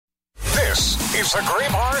This is the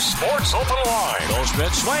Graybar Sports Open Line.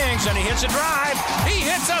 Goldschmidt swings and he hits a drive. He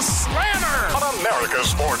hits a slammer. On America's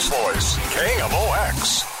Sports Voice,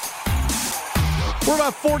 KMOX. We're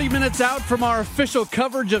about 40 minutes out from our official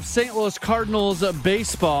coverage of St. Louis Cardinals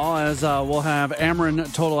baseball, as we'll have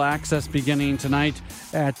Emerman Total Access beginning tonight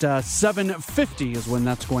at 7:50 is when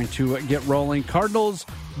that's going to get rolling.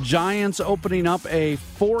 Cardinals-Giants opening up a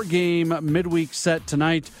 4-game midweek set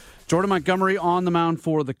tonight. Jordan Montgomery on the mound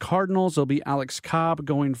for the Cardinals. It'll be Alex Cobb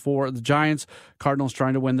going for the Giants. Cardinals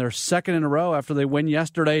trying to win their second in a row after they win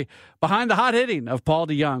yesterday behind the hot hitting of Paul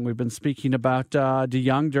DeJong. We've been speaking about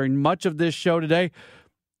DeJong during much of this show today.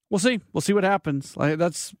 We'll see. We'll see what happens.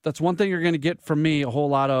 That's one thing you're going to get from me, a whole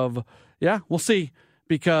lot of, we'll see.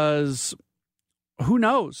 Because who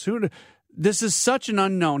knows? This is such an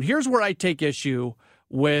unknown. Here's where I take issue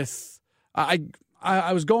with...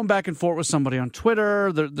 I was going back and forth with somebody on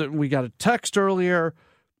Twitter. We got a text earlier.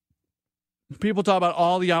 People talk about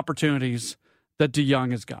all the opportunities that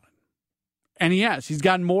DeJong has gotten. And he's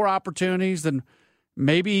gotten more opportunities than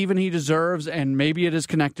maybe even he deserves, and maybe it is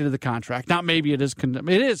connected to the contract. Not maybe it is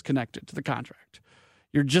connected to the contract.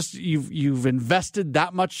 You've invested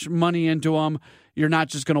that much money into him. You're not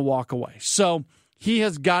just going to walk away. So he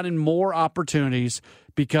has gotten more opportunities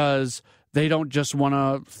because they don't just want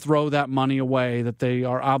to throw that money away that they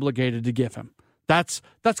are obligated to give him. That's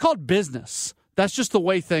called business. That's just the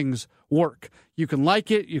way things work. You can like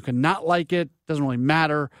it, you can not like it, doesn't really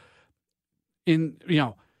matter.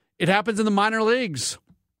 It happens in the minor leagues.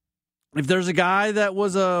 If there's a guy that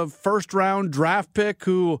was a first-round draft pick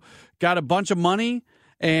who got a bunch of money,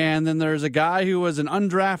 and then there's a guy who was an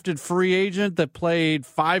undrafted free agent that played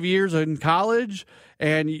 5 years in college,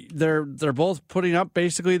 and they're both putting up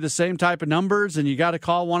basically the same type of numbers, and you got to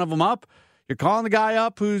call one of them up. You're calling the guy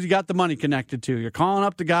up who you got the money connected to. You're calling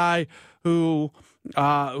up the guy who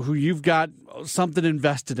you've got something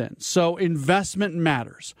invested in. So investment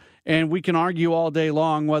matters, and we can argue all day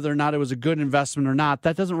long whether or not it was a good investment or not.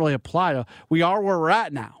 That doesn't really apply to. We are where we're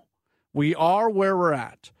at now. We are where we're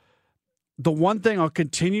at. The one thing I'll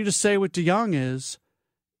continue to say with DeJong is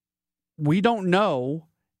we don't know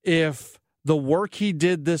if the work he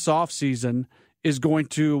did this offseason is going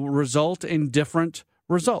to result in different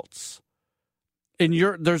results. And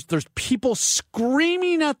there's people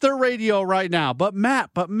screaming at their radio right now, but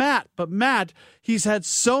Matt, he's had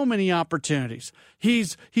so many opportunities.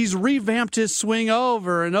 He's revamped his swing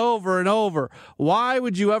over and over and over. Why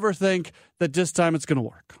would you ever think that this time it's going to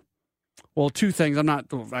work? Well, two things.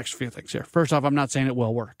 Actually, a few things here. First off, I'm not saying it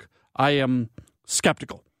will work. I am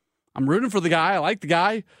skeptical. I'm rooting for the guy. I like the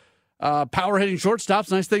guy. Power hitting shortstop's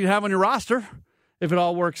a nice thing to have on your roster if it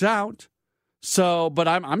all works out. So, but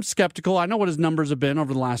I'm skeptical. I know what his numbers have been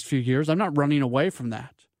over the last few years. I'm not running away from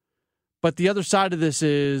that. But the other side of this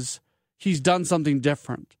is he's done something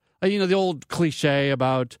different. The old cliche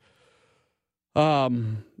about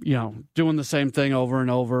doing the same thing over and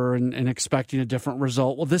over and expecting a different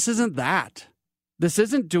result. Well, this isn't that. This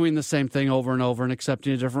isn't doing the same thing over and over and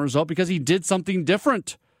accepting a different result, because he did something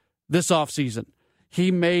different this offseason.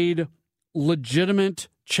 He made legitimate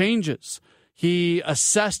changes. He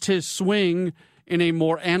assessed his swing in a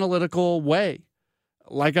more analytical way.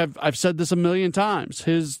 Like I've said this a million times,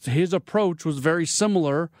 his approach was very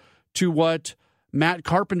similar to what Matt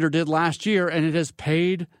Carpenter did last year, and it has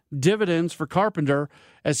paid dividends for Carpenter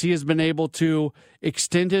as he has been able to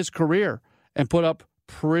extend his career and put up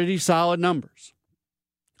pretty solid numbers.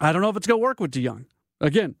 I don't know if it's going to work with DeJong.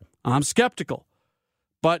 Again, I'm skeptical,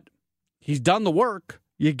 but he's done the work.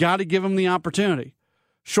 You got to give him the opportunity.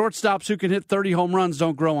 Shortstops who can hit 30 home runs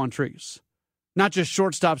don't grow on trees. Not just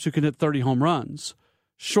shortstops who can hit 30 home runs.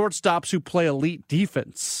 Shortstops who play elite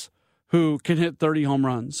defense who can hit 30 home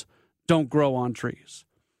runs don't grow on trees.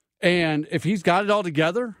 And if he's got it all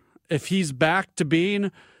together, if he's back to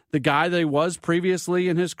being the guy that he was previously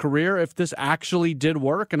in his career, if this actually did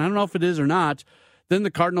work, and I don't know if it is or not, then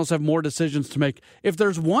the Cardinals have more decisions to make. If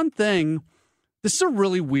there's one thing, this is a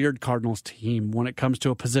really weird Cardinals team when it comes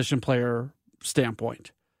to a position player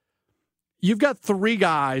standpoint. You've got three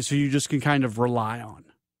guys who you just can kind of rely on.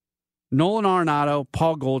 Nolan Arenado,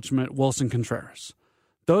 Paul Goldschmidt, Wilson Contreras.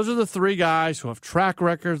 Those are the three guys who have track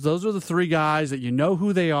records. Those are the three guys that you know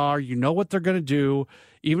who they are. You know what they're going to do.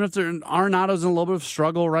 Even if Arenado's in a little bit of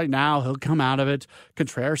struggle right now, he'll come out of it.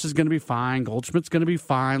 Contreras is going to be fine. Goldschmidt's going to be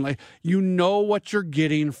fine. You know what you're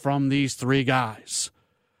getting from these three guys.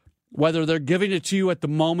 Whether they're giving it to you at the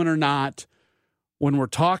moment or not, when we're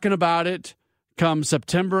talking about it come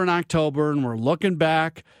September and October and we're looking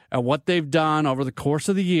back at what they've done over the course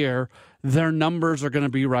of the year, their numbers are going to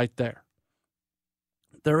be right there.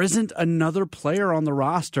 There isn't another player on the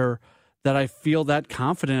roster that I feel that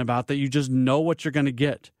confident about, that you just know what you're going to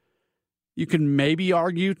get. You can maybe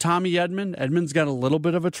argue Tommy Edman. Edman's got a little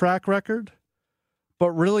bit of a track record,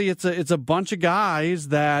 but really it's a bunch of guys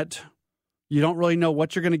that you don't really know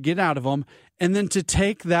what you're going to get out of them. And then to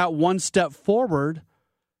take that one step forward,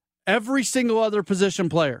 every single other position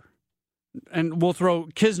player, and we'll throw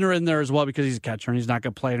Kisner in there as well because he's a catcher and he's not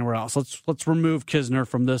going to play anywhere else. Let's remove Kisner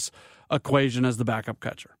from this equation as the backup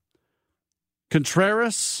catcher.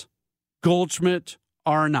 Contreras, Goldschmidt,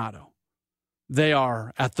 Arenado. They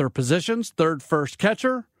are at their positions, third, first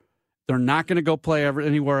catcher. They're not going to go play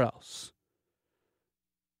anywhere else.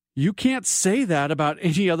 You can't say that about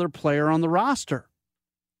any other player on the roster.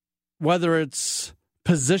 Whether it's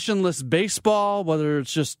positionless baseball, whether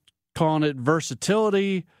it's just calling it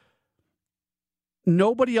versatility,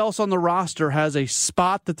 nobody else on the roster has a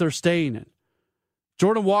spot that they're staying in.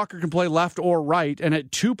 Jordan Walker can play left or right, and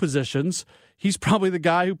at two positions, he's probably the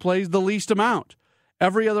guy who plays the least amount.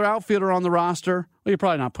 Every other outfielder on the roster, well, you're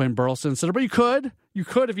probably not playing Burleson center, but you could. You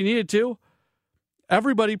could if you needed to.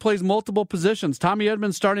 Everybody plays multiple positions. Tommy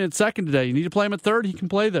Edman's starting at second today. You need to play him at third, he can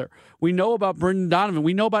play there. We know about Brendan Donovan.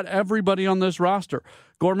 We know about everybody on this roster.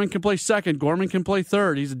 Gorman can play second. Gorman can play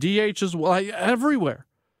third. He's a DH as well, everywhere.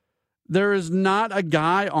 There is not a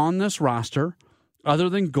guy on this roster other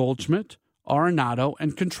than Goldschmidt, Arenado,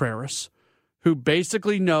 and Contreras who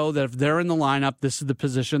basically know that if they're in the lineup, this is the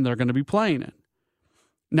position they're going to be playing in.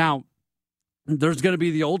 Now, there's going to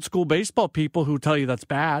be the old school baseball people who tell you that's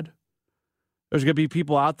bad. There's going to be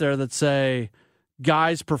people out there that say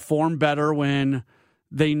guys perform better when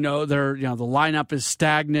they know the lineup is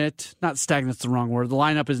stagnant. Not stagnant's the wrong word. The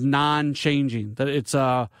lineup is non-changing. That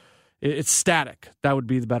it's static. That would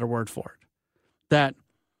be the better word for it. That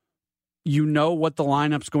you know what the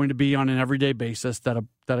lineup's going to be on an everyday basis. That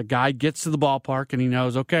a guy gets to the ballpark and he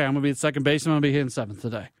knows, okay, I'm going to be at second base. I'm going to be hitting seventh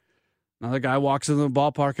today. Another guy walks into the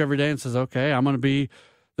ballpark every day and says, okay, I'm going to be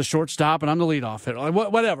the shortstop and I'm the leadoff hitter. Like,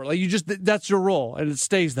 whatever. Like that's your role, and it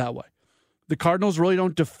stays that way. The Cardinals really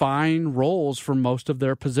don't define roles for most of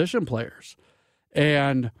their position players.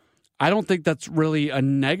 And I don't think that's really a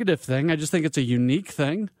negative thing. I just think it's a unique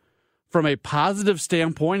thing. From a positive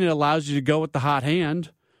standpoint, it allows you to go with the hot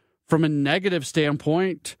hand. From a negative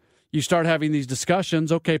standpoint, you start having these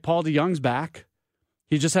discussions. Okay, Paul DeJong's back.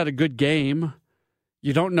 He just had a good game.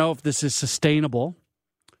 You don't know if this is sustainable.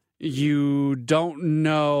 You don't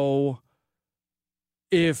know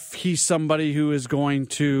if he's somebody who is going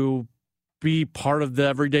to be part of the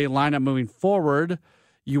everyday lineup moving forward.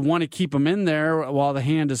 You want to keep him in there while the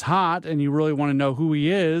hand is hot, and you really want to know who he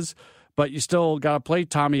is, but you still got to play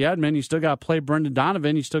Tommy Edman. You still got to play Brendan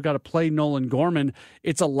Donovan. You still got to play Nolan Gorman.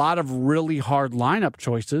 It's a lot of really hard lineup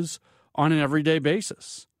choices on an everyday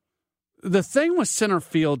basis. The thing with center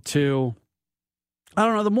field, too, I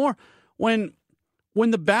don't know, the more when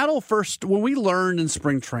the battle first, when we learned in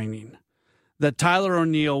spring training that Tyler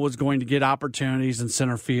O'Neill was going to get opportunities in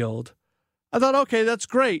center field, I thought, okay, that's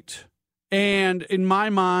great. And in my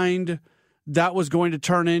mind, that was going to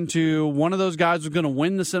turn into one of those guys who was going to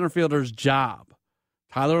win the center fielder's job.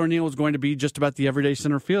 Tyler O'Neill was going to be just about the everyday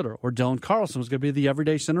center fielder, or Dylan Carlson was going to be the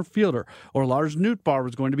everyday center fielder, or Lars Nootbaar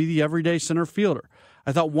was going to be the everyday center fielder.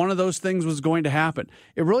 I thought one of those things was going to happen.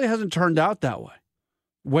 It really hasn't turned out that way,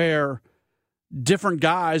 where different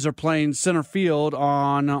guys are playing center field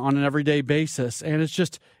on an everyday basis. And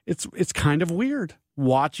it's kind of weird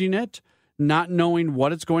watching it, not knowing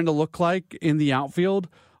what it's going to look like in the outfield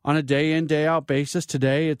on a day in, day out basis.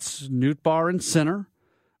 Today it's Nootbaar in center,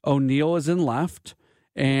 O'Neill is in left,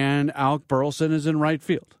 and Alec Burleson is in right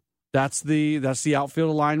field. That's the outfield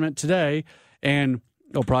alignment today, and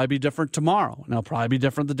it'll probably be different tomorrow, and it'll probably be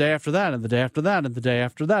different the day after that, and the day after that, and the day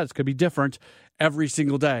after that. It's going to be different every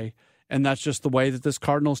single day. And that's just the way that this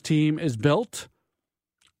Cardinals team is built.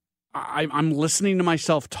 I'm listening to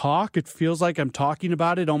myself talk. It feels like I'm talking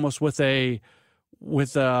about it almost with a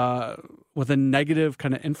negative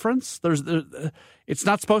kind of inference. It's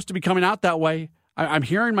not supposed to be coming out that way. I'm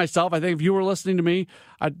hearing myself. I think if you were listening to me,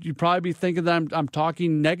 you'd probably be thinking that I'm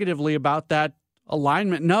talking negatively about that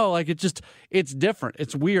alignment. No, it's different.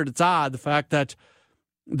 It's weird. It's odd. The fact that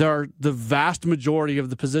there are the vast majority of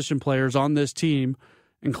the position players on this team,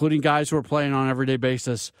 including guys who are playing on an everyday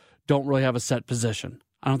basis, don't really have a set position.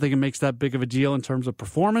 I don't think it makes that big of a deal in terms of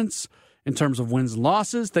performance, in terms of wins and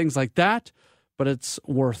losses, things like that, but it's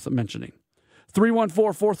worth mentioning.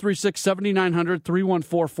 314-436-7900,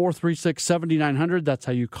 314-436-7900. That's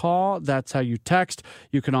how you call. That's how you text.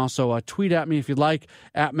 You can also tweet at me if you'd like,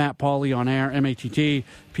 at Matt Pauley on air,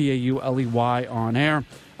 MattPauley on air.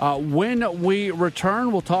 When we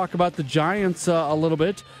return, we'll talk about the Giants a little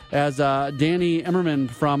bit as Danny Emerman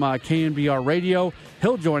from KNBR Radio.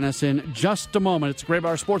 He'll join us in just a moment. It's a Great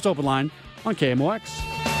Bar Sports Open Line on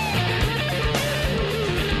KMOX.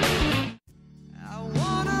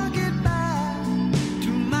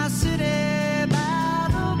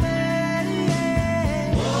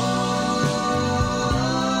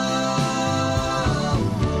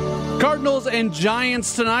 Cardinals and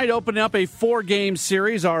Giants tonight opening up a 4-game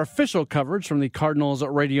series. Our official coverage from the Cardinals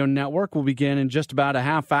Radio Network will begin in just about a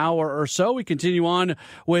half hour or so. We continue on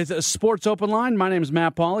with Sports Open Line. My name is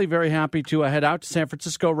Matt Pauley. Very happy to head out to San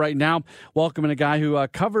Francisco right now. Welcoming a guy who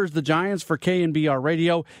covers the Giants for KNBR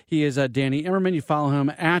Radio. He is Danny Emerman. You follow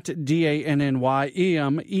him at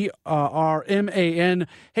DANNYEMERMAN.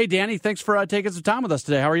 Hey, Danny, thanks for taking some time with us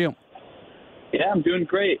today. How are you? Yeah, I'm doing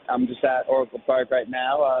great. I'm just at Oracle Park right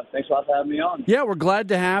now. Thanks a lot for having me on. Yeah, we're glad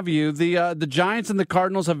to have you. The Giants and the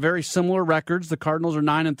Cardinals have very similar records. The Cardinals are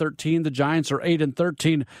 9-13. The Giants are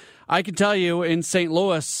 8-13. I can tell you, in St.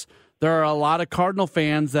 Louis, there are a lot of Cardinal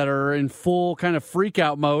fans that are in full kind of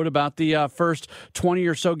freak-out mode about the first 20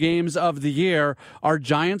 or so games of the year. Are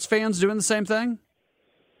Giants fans doing the same thing?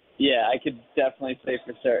 Yeah, I could definitely say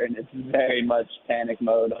for certain it's very much panic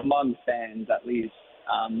mode among fans, at least.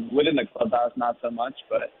 Within the clubhouse, not so much,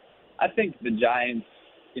 but I think the Giants,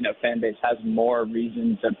 fan base has more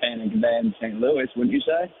reason to panic than St. Louis, wouldn't you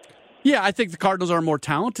say? Yeah, I think the Cardinals are a more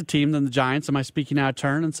talented team than the Giants. Am I speaking out of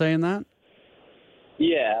turn in saying that?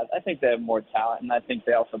 Yeah, I think they have more talent, and I think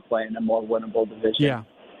they also play in a more winnable division. Yeah.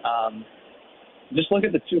 Just look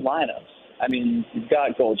at the two lineups. I mean, you've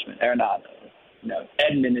got Goldschmidt, Arenado.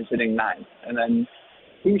 Edman is hitting ninth, and then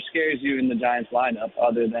who scares you in the Giants lineup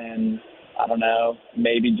other than, I don't know,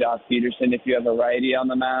 maybe Josh Peterson if you have a righty on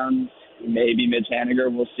the mound. Maybe Mitch Haniger.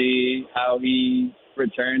 We'll see how he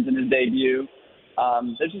returns in his debut.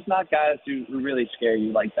 There's just not guys who really scare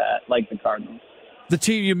you like that, like the Cardinals. The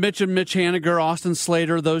team, you mentioned Mitch Haniger, Austin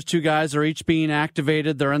Slater, those two guys are each being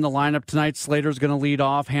activated. They're in the lineup tonight. Slater's going to lead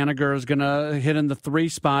off. Haniger is going to hit in the 3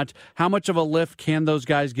 spot. How much of a lift can those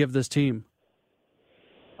guys give this team?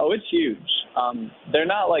 Oh, it's huge. They're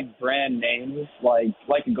not like brand names like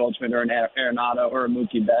a Goldschmidt or an Arenado or a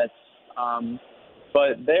Mookie Betts,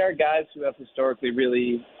 but they are guys who have historically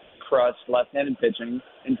really crushed left-handed pitching.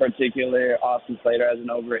 In particular, Austin Slater has an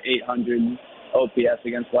over 800 OPS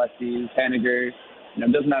against lefties. Haniger,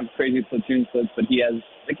 doesn't have crazy platoon splits, but he has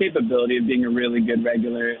the capability of being a really good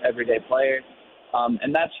regular everyday player,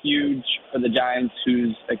 and that's huge for the Giants,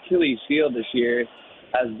 whose Achilles heel this year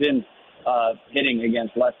has been hitting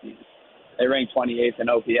against lefties. They ranked 28th in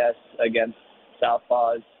OPS against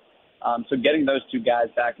southpaws. So getting those two guys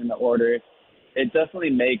back in the order, it definitely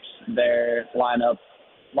makes their lineup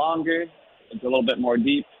longer. It's a little bit more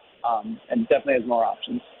deep, and definitely has more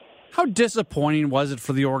options. How disappointing was it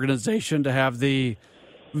for the organization to have the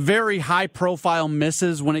very high-profile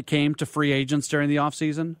misses when it came to free agents during the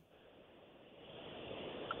offseason?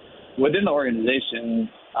 Within the organization,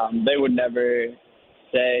 they would never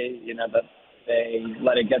say, that they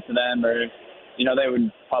let it get to them, or, they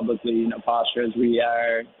would publicly, posture as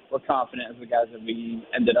we're confident as the guys that we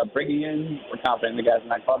ended up bringing in. We're confident in the guys in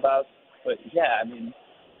that clubhouse. But, yeah, I mean,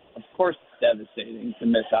 of course it's devastating to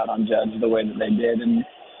miss out on Judge the way that they did and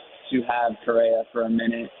to have Correa for a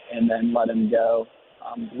minute and then let him go,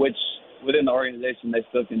 which within the organization they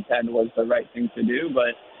still contend was the right thing to do.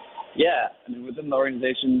 But, yeah, I mean, within the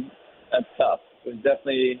organization, that's tough. It was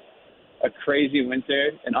definitely a crazy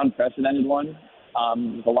winter, an unprecedented one,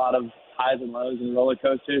 with a lot of highs and lows and roller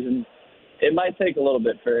coasters, and it might take a little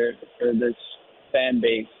bit for this fan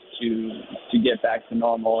base to get back to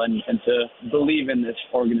normal and to believe in this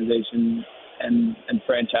organization and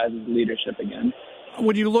franchise's leadership again.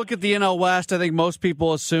 When you look at the NL West, I think most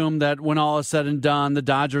people assume that when all is said and done, the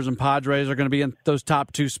Dodgers and Padres are going to be in those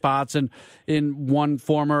top 2 spots in one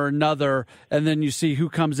form or another, and then you see who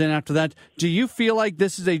comes in after that. Do you feel like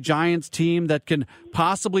this is a Giants team that can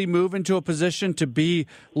possibly move into a position to be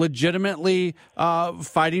legitimately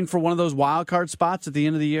fighting for one of those wild card spots at the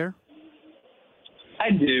end of the year?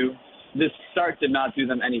 I do. This start did not do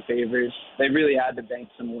them any favors. They really had to bank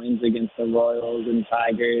some wins against the Royals and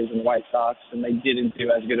Tigers and White Sox, and they didn't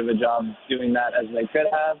do as good of a job doing that as they could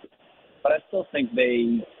have. But I still think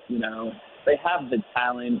they have the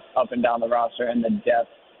talent up and down the roster and the depth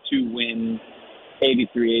to win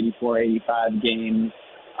 83, 84, 85 games.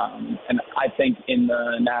 And I think in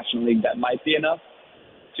the National League that might be enough.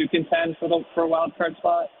 to contend for a wild card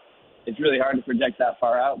spot. It's really hard to project that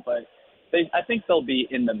far out, but I think they'll be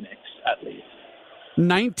in the mix at least.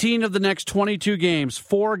 19 of the next 22 games,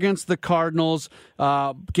 4 against the Cardinals,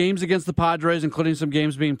 games against the Padres, including some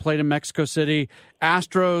games being played in Mexico City,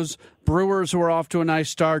 Astros, Brewers, who are off to a nice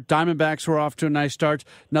start, Diamondbacks, who are off to a nice start,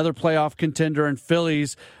 another playoff contender, and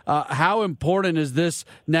Phillies. How important is this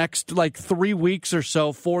next, 3 weeks or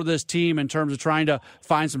so for this team in terms of trying to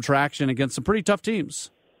find some traction against some pretty tough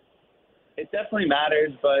teams? It definitely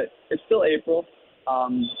matters, but it's still April.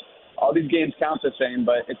 All these games count the same,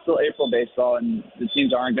 but it's still April baseball, and the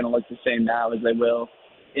teams aren't going to look the same now as they will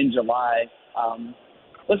in July.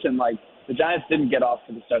 Listen, the Giants didn't get off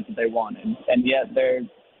to the start that they wanted, and yet they're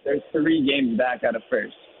 3 games back out of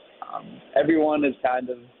first. Everyone is kind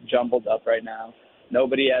of jumbled up right now.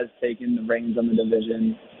 Nobody has taken the reins on the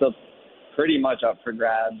division. It's still pretty much up for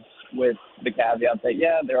grabs, with the caveat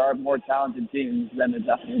that, there are more talented teams than the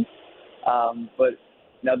Giants. But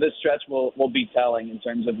this stretch will be telling in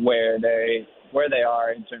terms of where they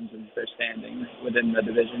are in terms of their standing within the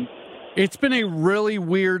division. It's been a really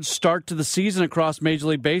weird start to the season across Major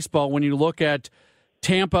League Baseball when you look at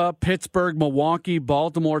Tampa, Pittsburgh, Milwaukee,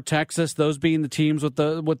 Baltimore, Texas, those being the teams with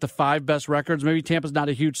the 5 best records. Maybe Tampa's not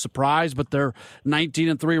a huge surprise, but their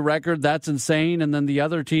 19-3 record, that's insane. And then the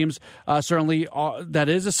other teams, certainly that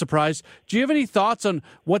is a surprise. Do you have any thoughts on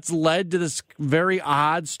what's led to this very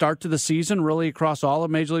odd start to the season, really across all of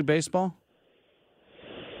Major League Baseball?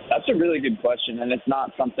 That's a really good question, and it's not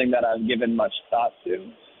something that I've given much thought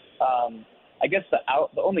to. I guess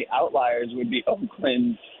the only outliers would be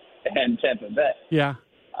Oakland and Tampa Bay. Yeah.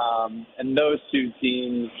 And those 2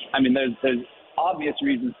 teams, there's obvious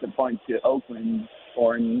reasons to point to Oakland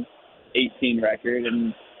for an 18 record,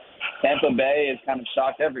 and Tampa Bay has kind of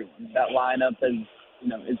shocked everyone. That lineup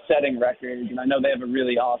is setting records, and I know they have a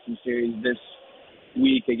really awesome series this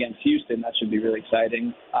week against Houston. That should be really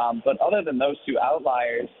exciting. But other than those 2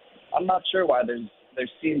 outliers, I'm not sure why there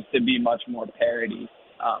seems to be much more parity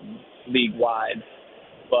league-wide.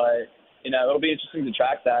 But it'll be interesting to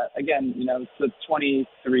track that. Again, it's a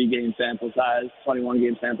 23-game sample size,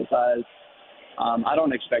 21-game sample size. I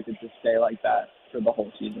don't expect it to stay like that for the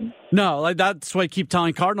whole season. No, that's what I keep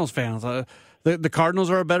telling Cardinals fans. The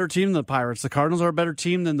Cardinals are a better team than the Pirates. The Cardinals are a better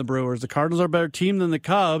team than the Brewers. The Cardinals are a better team than the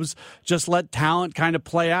Cubs. Just let talent kind of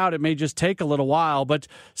play out. It may just take a little while, but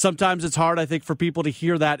sometimes it's hard, I think, for people to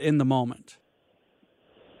hear that in the moment.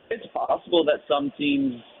 It's possible that some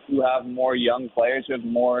teams who have more young players, who've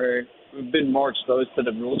been more exposed to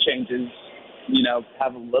the rule changes,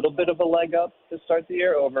 have a little bit of a leg up to start the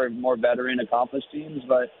year over more veteran accomplished teams.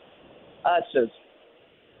 But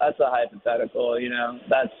that's a hypothetical,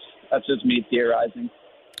 that's just me theorizing.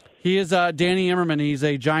 He is Danny Emerman. He's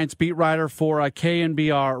a Giants beat writer for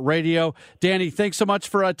KNBR Radio. Danny, thanks so much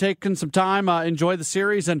for taking some time. Enjoy the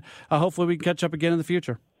series, and hopefully we can catch up again in the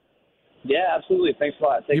future. Yeah, absolutely. Thanks a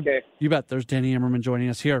lot. Take care. You bet. There's Danny Emerman joining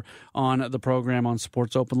us here on the program on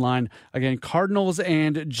Sports Open Line. Again, Cardinals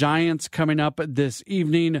and Giants coming up this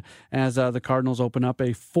evening as the Cardinals open up a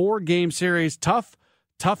 4-game series. Tough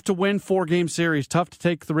to win 4-game series. Tough to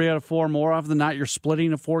take 3 out of 4. More often than not, you're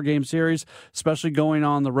splitting a 4-game series, especially going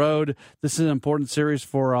on the road. This is an important series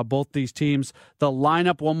for both these teams. The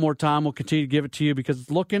lineup, one more time, we'll continue to give it to you because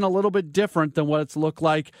it's looking a little bit different than what it's looked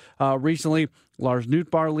like recently. Lars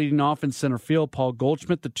Nootbaar leading off in center field. Paul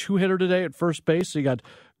Goldschmidt, the 2-hitter today at first base. So you got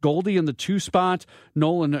Goldie in the 2 spot.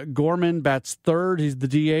 Nolan Gorman bats 3rd. He's the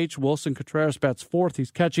DH. Wilson Contreras bats 4th. He's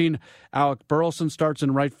catching. Alec Burleson starts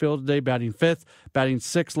in right field today, batting 5th. Batting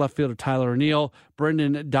 6th, left fielder Tyler O'Neill.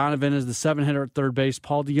 Brendan Donovan is the 7-hitter at third base.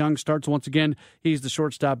 Paul DeJong starts once again. He's the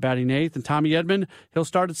shortstop, batting 8th. And Tommy Edman, he'll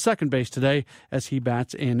start at second base today as he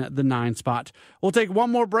bats in the 9 spot. We'll take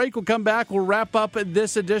one more break. We'll come back. We'll wrap up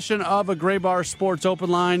this edition of a Gray Bar Sports Open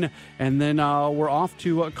Line. And then we're off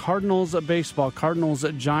to Cardinals baseball.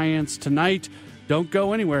 Cardinals-Giants tonight. Don't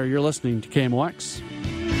go anywhere. You're listening to KMOX.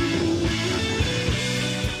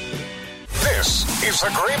 This is the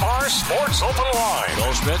Gray Bar Sports Open Line.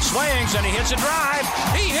 Goldschmidt swings and he hits a drive.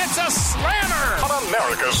 He hits a slammer. On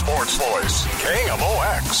America's Sports Voice,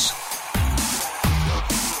 KMOX.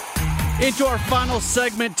 Into our final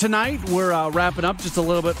segment tonight. We're wrapping up just a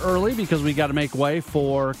little bit early because we got to make way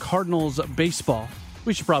for Cardinals baseball.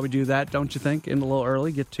 We should probably do that, don't you think? In a little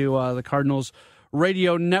early, get to the Cardinals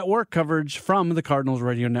Radio Network, coverage from the Cardinals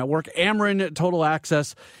Radio Network. Emerman Total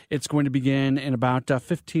Access, it's going to begin in about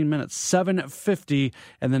 15 minutes, 7:50,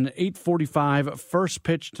 and then 8:45, first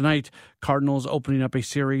pitch tonight. Cardinals opening up a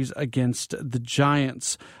series against the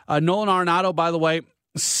Giants. Nolan Arenado, by the way,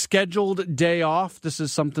 scheduled day off. This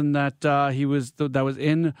is something that that was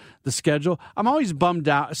in the schedule. I'm always bummed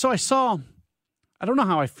out. So I don't know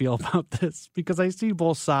how I feel about this because I see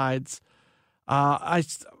both sides.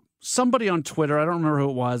 Somebody on Twitter, I don't remember who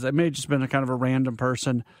it was. It may have just been a kind of a random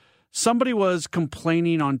person. Somebody was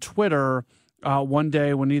complaining on Twitter one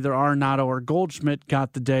day when either Arenado or Goldschmidt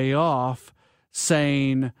got the day off,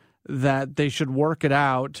 saying that they should work it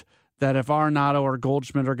out, that if Arenado or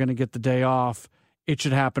Goldschmidt are going to get the day off, it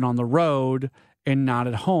should happen on the road and not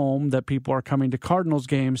at home, that people are coming to Cardinals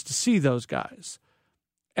games to see those guys.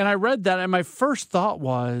 And I read that, and my first thought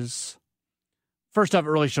was, first off, it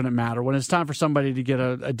really shouldn't matter. When it's time for somebody to get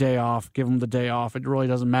a day off, give them the day off. It really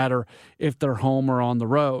doesn't matter if they're home or on the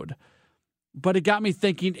road. But it got me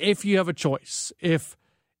thinking, if you have a choice, if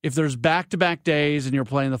there's back-to-back days and you're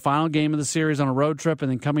playing the final game of the series on a road trip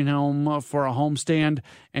and then coming home for a homestand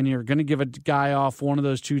and you're going to give a guy off one of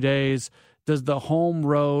those 2 days, does the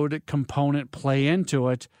home-road component play into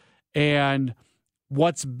it? And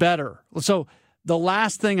what's better? So the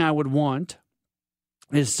last thing I would want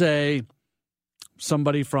is, say,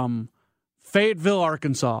 somebody from Fayetteville,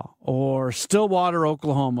 Arkansas, or Stillwater,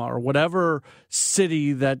 Oklahoma, or whatever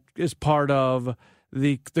city that is part of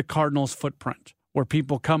the Cardinals' footprint, where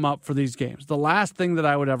people come up for these games. The last thing that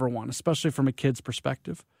I would ever want, especially from a kid's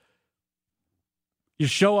perspective, you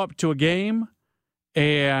show up to a game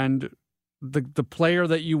and the player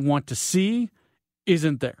that you want to see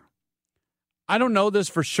isn't there. I don't know this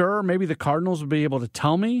for sure. Maybe the Cardinals would be able to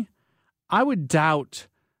tell me. I would doubt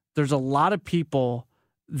there's a lot of people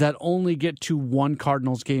that only get to one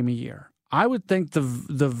Cardinals game a year. I would think the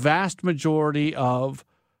vast majority of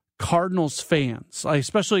Cardinals fans,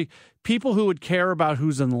 especially people who would care about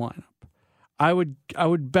who's in the lineup, I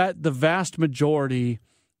would bet the vast majority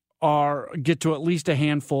get to at least a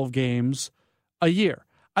handful of games a year.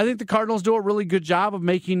 I think the Cardinals do a really good job of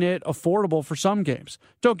making it affordable for some games.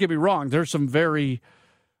 Don't get me wrong, there's some very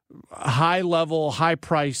high-level,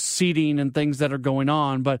 high-price seating and things that are going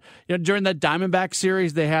on. But during that Diamondback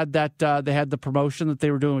series, they had the promotion that they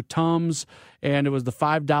were doing with Tums, and it was the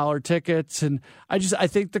 $5 tickets. And I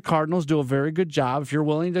think the Cardinals do a very good job. If you're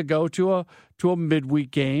willing to go to a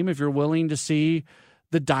midweek game, if you're willing to see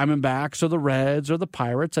the Diamondbacks or the Reds or the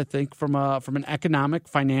Pirates, I think from an economic,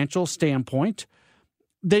 financial standpoint,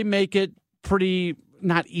 they make it pretty.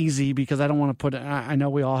 Not easy, because I don't want to I know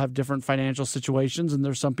we all have different financial situations, and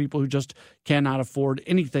there's some people who just cannot afford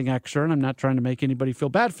anything extra, and I'm not trying to make anybody feel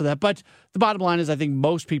bad for that. But the bottom line is, I think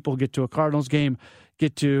most people get to a Cardinals game,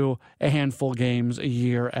 get to a handful of games a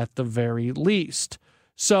year at the very least.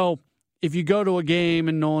 So if you go to a game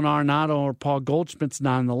and Nolan Arenado or Paul Goldschmidt's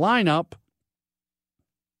not in the lineup,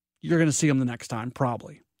 you're going to see them the next time,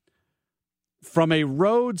 probably. From a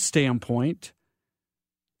road standpoint,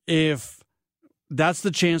 if that's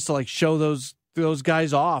the chance to show those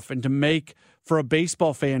guys off, and to make, for a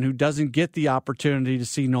baseball fan who doesn't get the opportunity to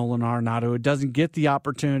see Nolan Arenado, who doesn't get the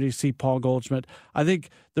opportunity to see Paul Goldschmidt, I think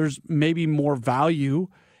there's maybe more value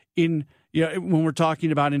in, when we're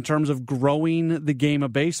talking about in terms of growing the game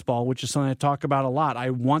of baseball, which is something I talk about a lot. I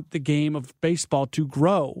want the game of baseball to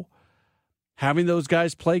grow. Having those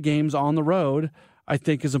guys play games on the road, I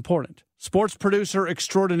think, is important. Sports producer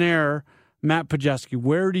extraordinaire Matt Pauley,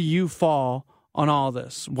 where do you fall on all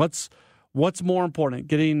this? What's more important,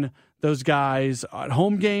 getting those guys at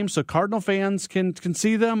home games so Cardinal fans can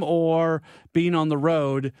see them, or being on the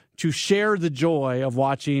road to share the joy of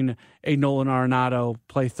watching a Nolan Arenado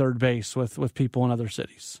play third base with people in other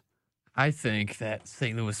cities? I think that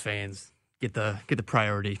St. Louis fans get the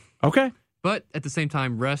priority. Okay. But at the same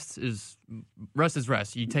time, rest is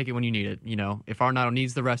rest. You take it when you need it. If Arenado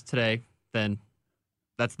needs the rest today, then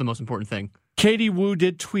that's the most important thing. Katie Woo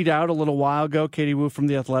did tweet out a little while ago, Katie Woo from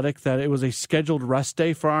The Athletic, that it was a scheduled rest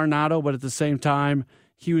day for Arenado, but at the same time,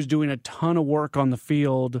 he was doing a ton of work on the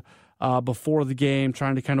field before the game,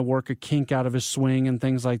 trying to kind of work a kink out of his swing and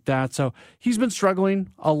things like that. So he's been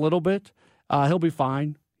struggling a little bit. He'll be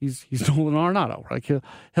fine. He's Nolan Arenado.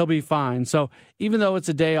 He'll be fine. So even though it's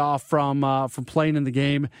a day off from playing in the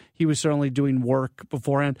game, he was certainly doing work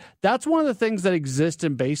beforehand. That's one of the things that exists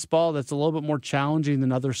in baseball that's a little bit more challenging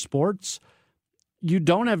than other sports. You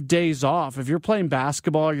don't have days off. If you're playing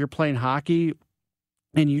basketball or you're playing hockey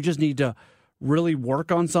and you just need to really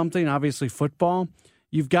work on something, obviously football,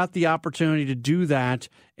 you've got the opportunity to do that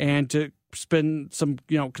and to spend some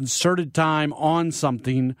concerted time on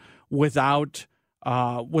something without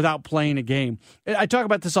playing a game. I talk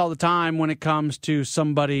about this all the time when it comes to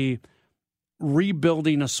somebody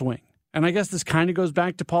rebuilding a swing. And I guess this kind of goes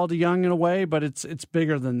back to Paul DeJong in a way, but it's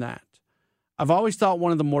bigger than that. I've always thought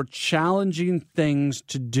one of the more challenging things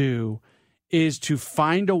to do is to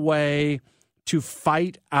find a way to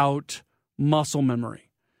fight out muscle memory.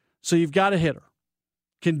 So you've got a hitter,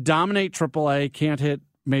 can dominate AAA, can't hit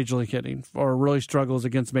Major League hitting, or really struggles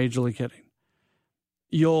against Major League hitting.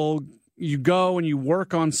 You go and you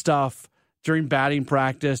work on stuff during batting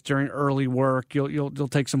practice, during early work. You'll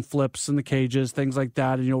take some flips in the cages, things like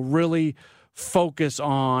that, and you'll really focus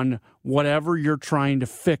on whatever you're trying to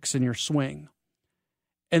fix in your swing.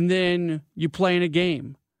 And then you play in a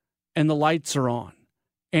game, and the lights are on,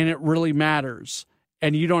 and it really matters,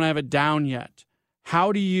 and you don't have it down yet.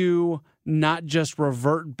 How do you not just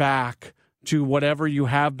revert back to whatever you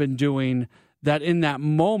have been doing that in that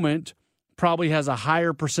moment probably has a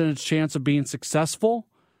higher percentage chance of being successful,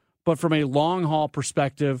 but from a long haul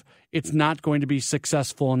perspective, it's not going to be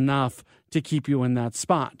successful enough to keep you in that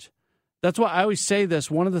spot? That's why I always say this.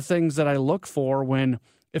 One of the things that I look for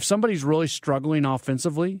if somebody's really struggling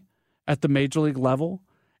offensively at the major league level,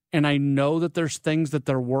 and I know that there's things that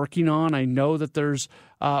they're working on, I know that there's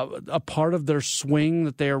a part of their swing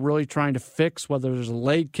that they are really trying to fix, whether there's a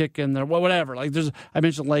leg kick in there, whatever. I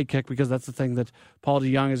mentioned leg kick because that's the thing that Paul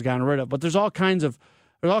DeJong has gotten rid of. But there's all kinds of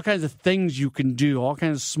things you can do, all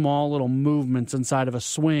kinds of small little movements inside of a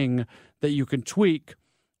swing that you can tweak.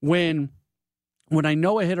 When I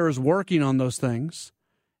know a hitter is working on those things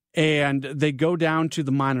and they go down to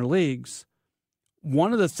the minor leagues,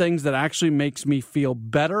 one of the things that actually makes me feel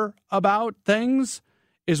better about things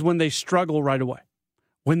is when they struggle right away,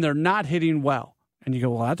 when they're not hitting well. And you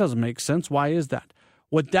go, well, that doesn't make sense. Why is that?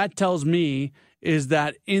 What that tells me is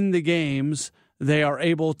that in the games, they are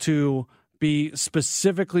able to be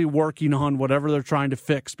specifically working on whatever they're trying to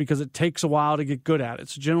fix, because it takes a while to get good at it.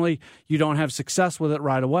 So generally, you don't have success with it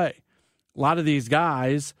right away. A lot of these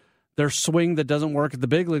guys, their swing that doesn't work at the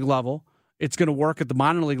big league level, it's going to work at the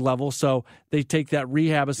minor league level. So they take that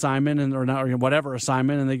rehab assignment or whatever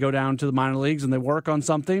assignment, and they go down to the minor leagues and they work on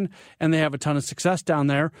something, and they have a ton of success down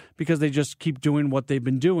there because they just keep doing what they've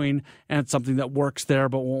been doing, and it's something that works there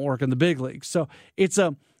but won't work in the big leagues. So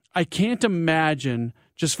I can't imagine,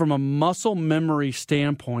 just from a muscle memory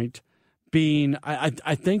standpoint,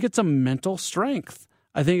 I think it's a mental strength.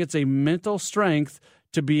 I think it's a mental strength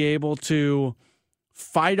to be able to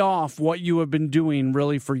fight off what you have been doing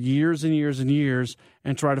really for years and years and years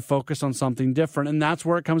and try to focus on something different. And that's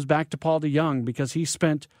where it comes back to Paul DeJong, because he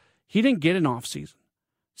didn't get an offseason.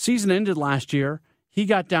 Season ended last year. He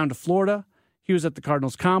got down to Florida. He was at the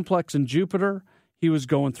Cardinals complex in Jupiter. He was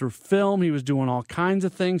going through film. He was doing all kinds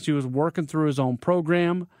of things. He was working through his own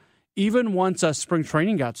program. Even once spring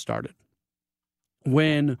training got started,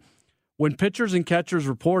 when pitchers and catchers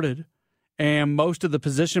reported, and most of the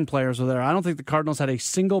position players were there, I don't think the Cardinals had a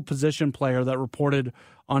single position player that reported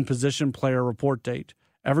on position player report date.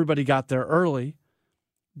 Everybody got there early.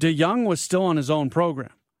 DeJong was still on his own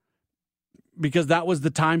program because that was the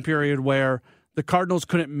time period where the Cardinals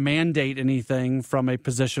couldn't mandate anything from a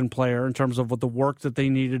position player in terms of what the work that they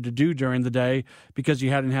needed to do during the day, because you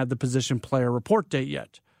hadn't had the position player report date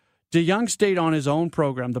yet. DeJong stayed on his own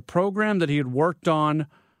program, the program that he had worked on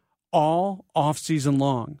all offseason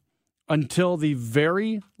long, until the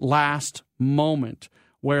very last moment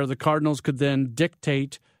where the Cardinals could then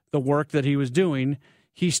dictate the work that he was doing.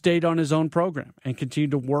 He stayed on his own program and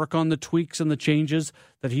continued to work on the tweaks and the changes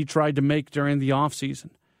that he tried to make during the offseason.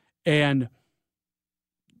 And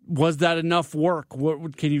was that enough work?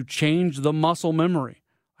 Can you change the muscle memory?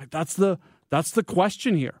 That's the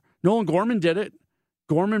question here. Nolan Gorman did it.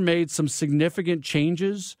 Gorman made some significant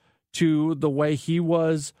changes to the way he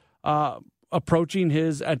was approaching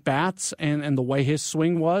his at-bats and the way his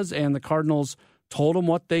swing was, and the Cardinals told him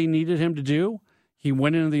what they needed him to do. He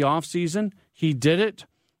went into the offseason. He did it.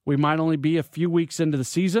 We might only be a few weeks into the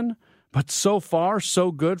season, but so far,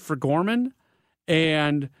 so good for Gorman.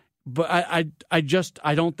 But I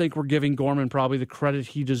don't think we're giving Gorman probably the credit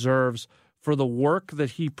he deserves for the work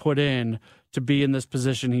that he put in to be in this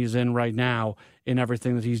position he's in right now in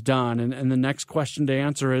everything that he's done. And the next question to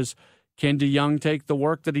answer is, can DeJong take the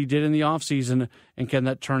work that he did in the offseason, and can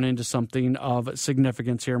that turn into something of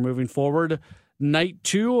significance here moving forward? Night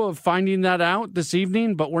 2 of finding that out this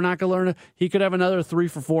evening, but we're not going to learn. He could have another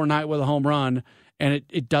 3-for-4 night with a home run, and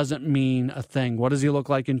it doesn't mean a thing. What does he look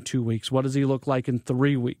like in 2 weeks? What does he look like in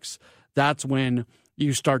 3 weeks? That's when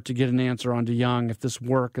you start to get an answer on DeJong, if this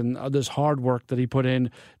work and this hard work that he put in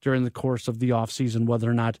during the course of the offseason, whether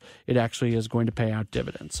or not it actually is going to pay out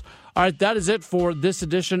dividends. All right, that is it for this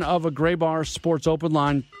edition of a Gray Bar Sports Open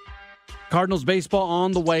Line. Cardinals baseball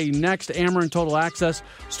on the way next. Emerman Total Access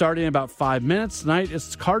starting in about 5 minutes. Tonight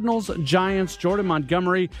it's Cardinals-Giants, Jordan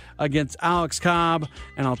Montgomery against Alex Cobb.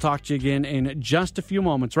 And I'll talk to you again in just a few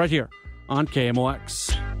moments right here on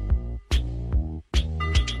KMOX.